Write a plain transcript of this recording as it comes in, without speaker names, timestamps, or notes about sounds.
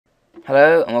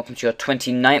Hello and welcome to your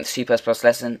 29th C++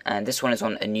 lesson, and this one is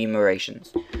on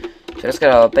enumerations. So let's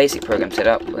get our basic program set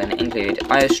up. We're going to include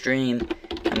iostream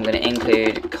and we're going to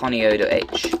include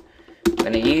conio.h. We're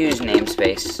going to use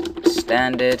namespace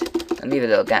standard and leave a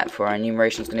little gap for our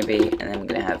enumeration is going to be, and then we're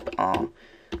going to have our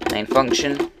main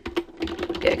function,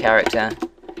 get a character,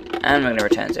 and we're going to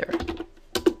return 0.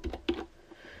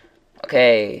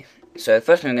 Okay, so the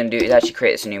first thing we're going to do is actually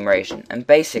create this enumeration, and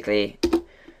basically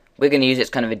we're going to use it as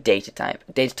kind of a data type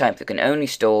that can only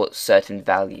store certain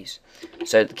values.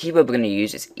 So the keyword we're going to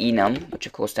use is enum, which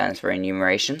of course stands for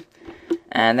enumeration,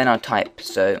 and then our type.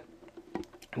 So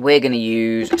we're going to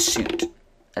use suit,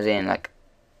 as in like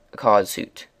a card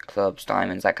suit, clubs,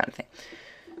 diamonds, that kind of thing.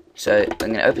 So I'm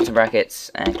going to open some brackets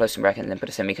and close some brackets and then put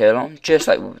a semicolon, just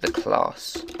like with the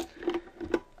class.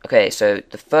 Okay, so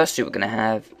the first suit we're going to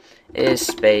have is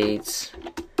spades,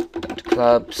 go to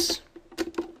clubs,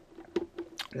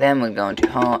 then we're going to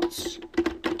hearts,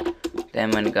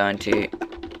 then we're going to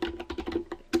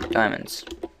diamonds.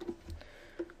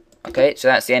 Okay, so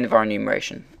that's the end of our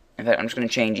enumeration. In fact, I'm just going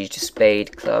to change these to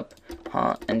spade, club,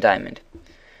 heart, and diamond.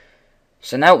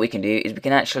 So now what we can do is we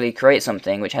can actually create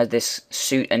something which has this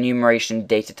suit enumeration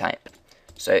data type.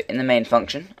 So in the main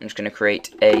function, I'm just going to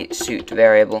create a suit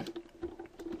variable,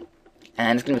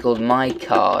 and it's going to be called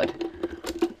myCard.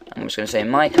 I'm just going to say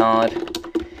myCard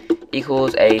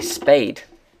equals a spade.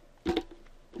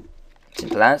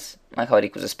 Simple as, myCard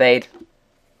equals a spade.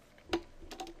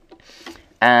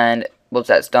 And what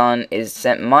that's done is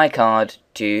set myCard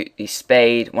to the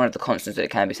spade, one of the constants that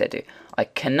it can be set to. I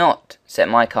cannot set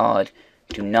myCard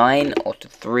to 9 or to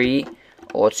 3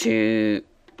 or to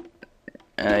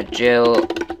Jill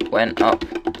went up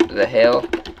the hill.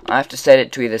 I have to set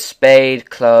it to either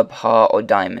spade, club, heart, or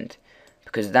diamond,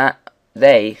 because they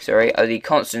are the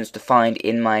constants defined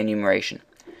in my enumeration.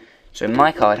 So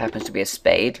myCard happens to be a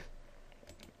spade,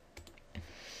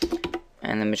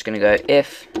 and then we're just going to go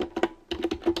if.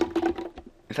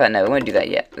 In fact, no, we won't do that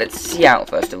yet. Let's see out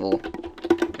first of all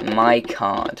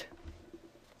myCard.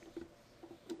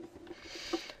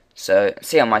 So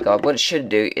see out myCard. What it should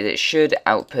do is it should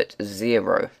output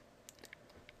 0.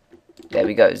 There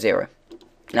we go, 0.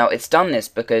 Now it's done this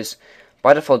because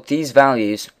by default these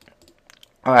values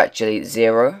are actually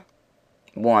 0,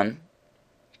 1,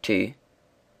 2,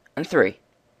 and 3.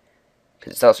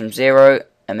 Because it starts from 0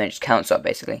 and then it just counts up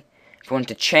basically. If we want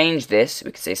to change this, we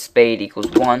could say spade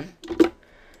equals 1,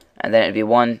 and then it would be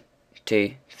 1,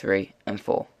 2, 3, and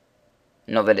 4.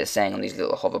 Not that it's saying on these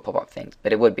little hover pop-up things,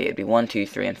 but it'd be 1, 2,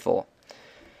 3, and 4.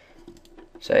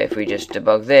 So if we just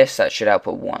debug this, that should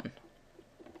output 1.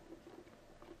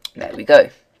 There we go.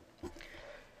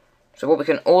 So what we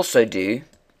can also do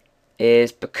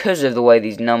is, because of the way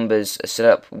these numbers are set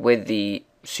up with the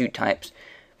suit types,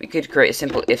 we could create a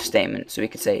simple if statement. So we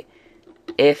could say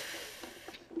if,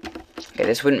 okay,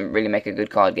 this wouldn't really make a good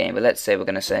card game, but let's say we're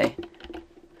going to say,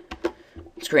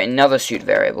 let's create another suit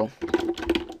variable,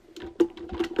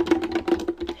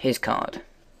 his card,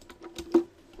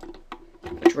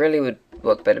 which really would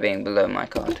work better being below my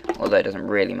card, although it doesn't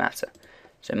really matter.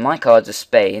 So my card's a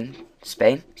spade,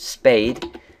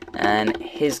 and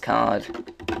his card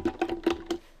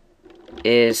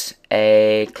is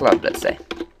a club, let's say.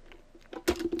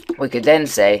 What we could then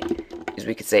say is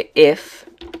we could say if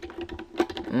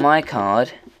my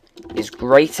card is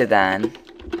greater than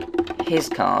his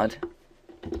card.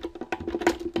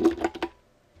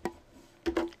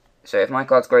 So if my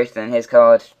card's greater than his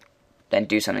card, then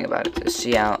do something about it. So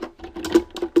see out.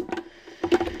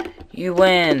 You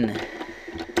win.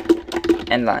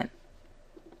 End line.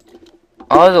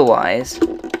 Otherwise,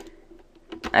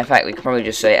 in fact, we could probably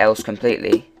just say else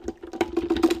completely.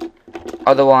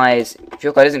 Otherwise, if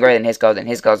your card isn't greater than his card, then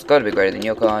his card's got to be greater than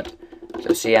your card.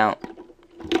 So see out.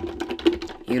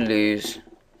 You lose.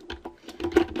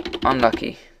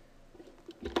 Unlucky.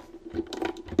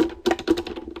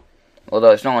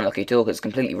 Although it's not unlucky at all, because it's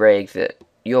completely rigged that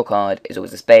your card is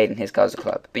always a spade and his card's a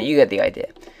club. But you get the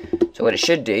idea. So what it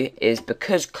should do is,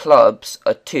 because clubs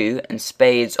are 2 and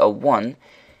spades are 1,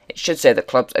 it should say that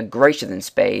clubs are greater than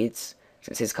spades.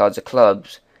 Since his cards are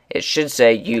clubs, it should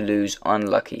say you lose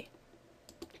unlucky,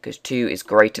 because 2 is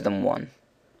greater than 1.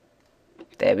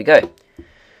 There we go.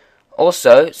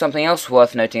 Also, something else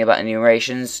worth noting about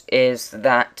enumerations is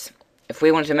that if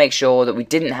we wanted to make sure that we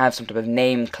didn't have some type of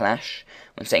name clash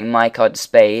when saying my card to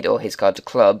spade or his card to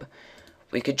club,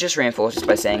 we could just reinforce this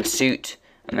by saying suit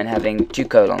and then having 2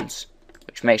 colons,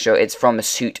 which makes sure it's from a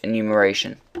suit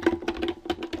enumeration.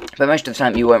 But most of the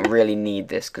time you won't really need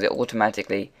this because it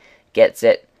automatically gets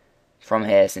it from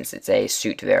here since it's a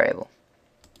suit variable.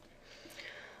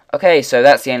 Okay, so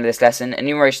that's the end of this lesson.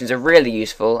 Enumerations are really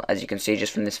useful, as you can see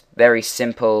just from this very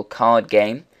simple card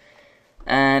game.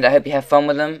 And I hope you have fun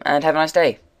with them, and have a nice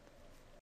day.